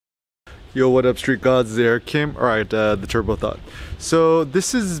Yo, what up, Street Gods? There, Kim. Alright, the Turbo Thought. So,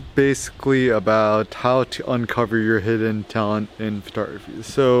 this is basically about how to uncover your hidden talent in photography.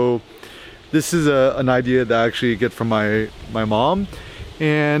 So, this is an idea that I actually get from my mom.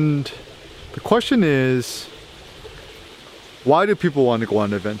 And the question is, why do people want to go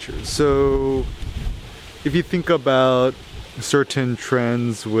on adventures? So, if you think about certain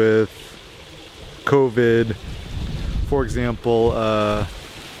trends with COVID, for example,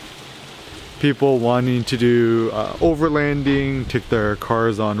 people wanting to do overlanding, take their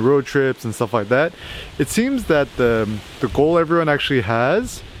cars on road trips and stuff like that. It seems that the goal everyone actually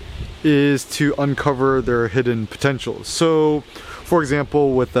has is to uncover their hidden potential. So, for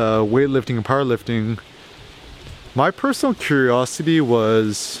example, with weightlifting and powerlifting, my personal curiosity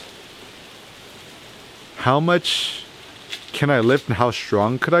was how much can I lift and how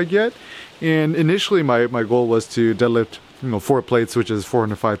strong could I get? And initially my goal was to deadlift 4 plates, which is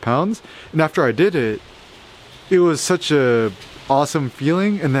 405 pounds. And after I did it, it was such a awesome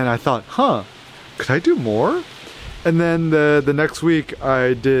feeling. And then I thought, could I do more? And then the next week I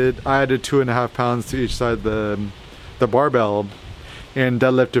added 2.5 pounds to each side of the barbell and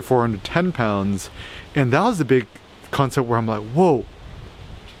deadlifted 410 pounds. And that was the big concept where I'm like, whoa.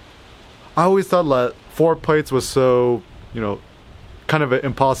 I always thought that 4 plates was so, kind of an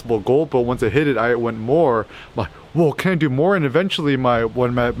impossible goal, but once I hit it, I went more. I'm like, whoa, can I do more? And eventually my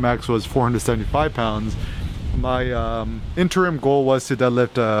max was 475 pounds. My interim goal was to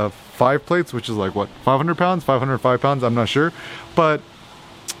deadlift 5 plates, which is like what, 500 pounds, 505 pounds, I'm not sure. But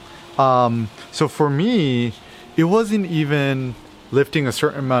so for me, it wasn't even lifting a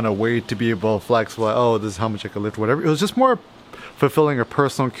certain amount of weight to be able to flex, like, oh, this is how much I could lift, whatever. It was just more fulfilling a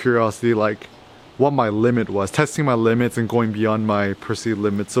personal curiosity, like what my limit was, testing my limits and going beyond my perceived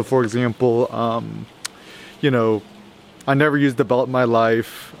limits. So for example, I never used the belt in my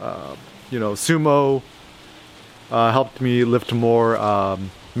life. Sumo helped me lift more,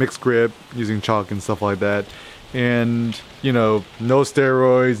 mixed grip using chalk and stuff like that. And, no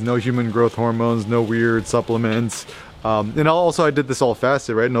steroids, no human growth hormones, no weird supplements. And also I did this all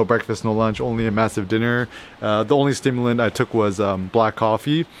fasted, right? No breakfast, no lunch, only a massive dinner. The only stimulant I took was black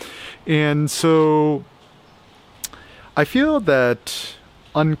coffee. And so I feel that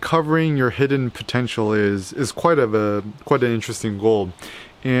uncovering your hidden potential is quite an interesting goal.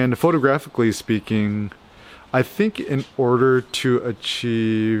 And photographically speaking, I think in order to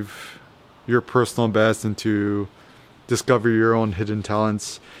achieve your personal best and to discover your own hidden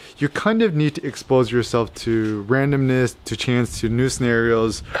talents, you kind of need to expose yourself to randomness, to chance, to new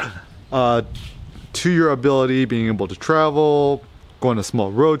scenarios, to your ability, being able to travel, go on a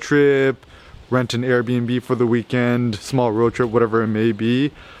small road trip, rent an Airbnb for the weekend, small road trip, whatever it may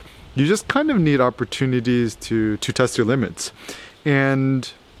be. You just kind of need opportunities to test your limits.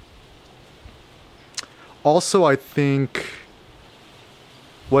 And also I think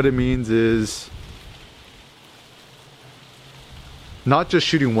what it means is not just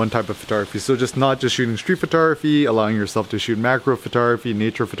shooting one type of photography. So just not just shooting street photography, allowing yourself to shoot macro photography,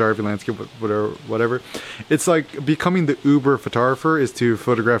 nature photography, landscape, whatever. It's like becoming the Uber photographer is to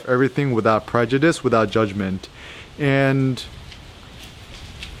photograph everything without prejudice, without judgment. And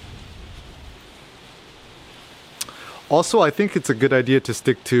also, I think it's a good idea to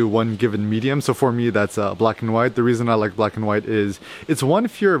stick to one given medium. So for me, that's black and white. The reason I like black and white is it's one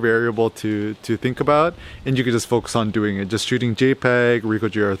fewer variable to think about, and you can just focus on doing it. Just shooting JPEG,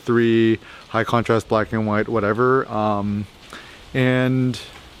 Ricoh GR3, high contrast black and white, whatever. And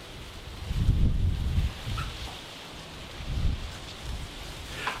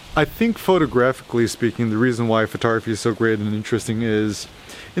I think photographically speaking, the reason why photography is so great and interesting is,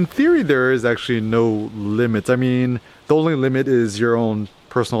 in theory, there is actually no limits. I mean, the only limit is your own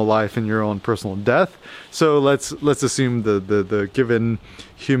personal life and your own personal death. So let's assume the given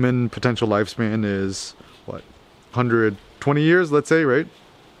human potential lifespan is what, 120 years, let's say, right?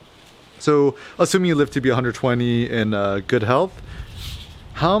 So assuming you live to be 120 in good health,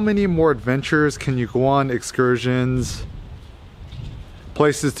 how many more adventures can you go on, excursions,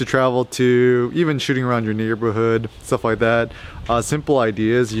 places to travel to, even shooting around your neighborhood, stuff like that. Simple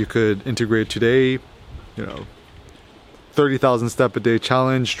ideas you could integrate today, 30,000 step a day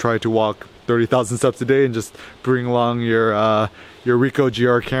challenge. Try to walk 30,000 steps a day and just bring along your Ricoh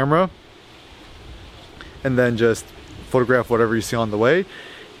GR camera and then just photograph whatever you see on the way.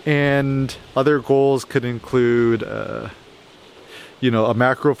 And other goals could include a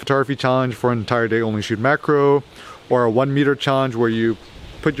macro photography challenge for an entire day, only shoot macro, or a 1 meter challenge where you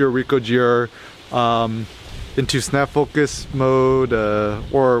put your Ricoh GR into snap focus mode,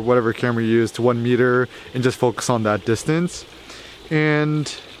 or whatever camera you use, to 1 meter and just focus on that distance.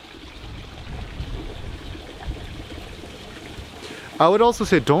 And I would also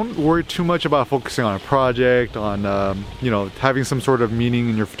say don't worry too much about focusing on a project, on you know, having some sort of meaning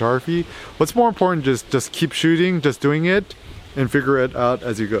in your photography. What's more important, just keep shooting, just doing it, and figure it out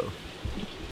as you go.